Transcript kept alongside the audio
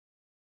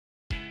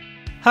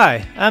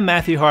Hi, I'm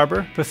Matthew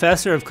Harber,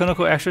 Professor of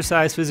Clinical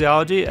Exercise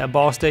Physiology at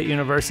Ball State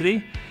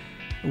University.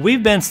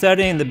 We've been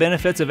studying the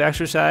benefits of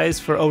exercise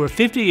for over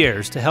 50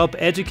 years to help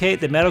educate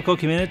the medical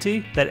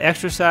community that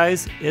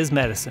exercise is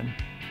medicine.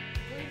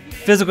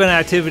 Physical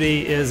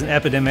inactivity is an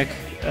epidemic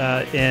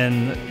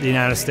in the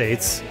United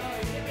States.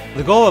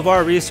 The goal of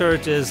our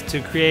research is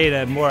to create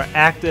a more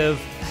active,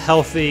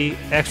 healthy,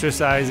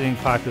 exercising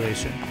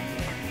population.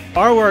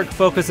 Our work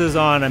focuses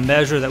on a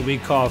measure that we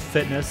call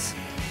fitness,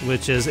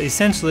 which is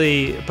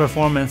essentially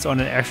performance on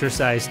an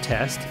exercise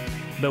test,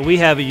 but we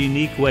have a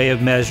unique way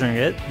of measuring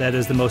it that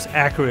is the most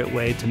accurate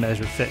way to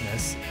measure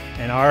fitness.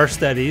 And our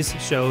studies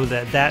show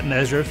that that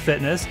measure of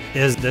fitness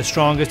is the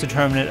strongest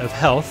determinant of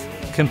health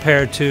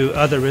compared to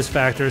other risk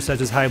factors such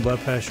as high blood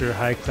pressure,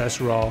 high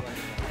cholesterol,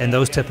 and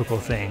those typical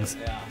things.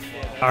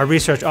 Our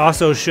research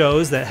also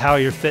shows that how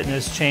your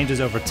fitness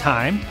changes over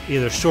time,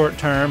 either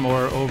short-term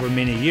or over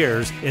many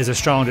years, is a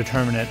strong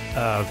determinant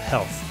of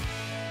health.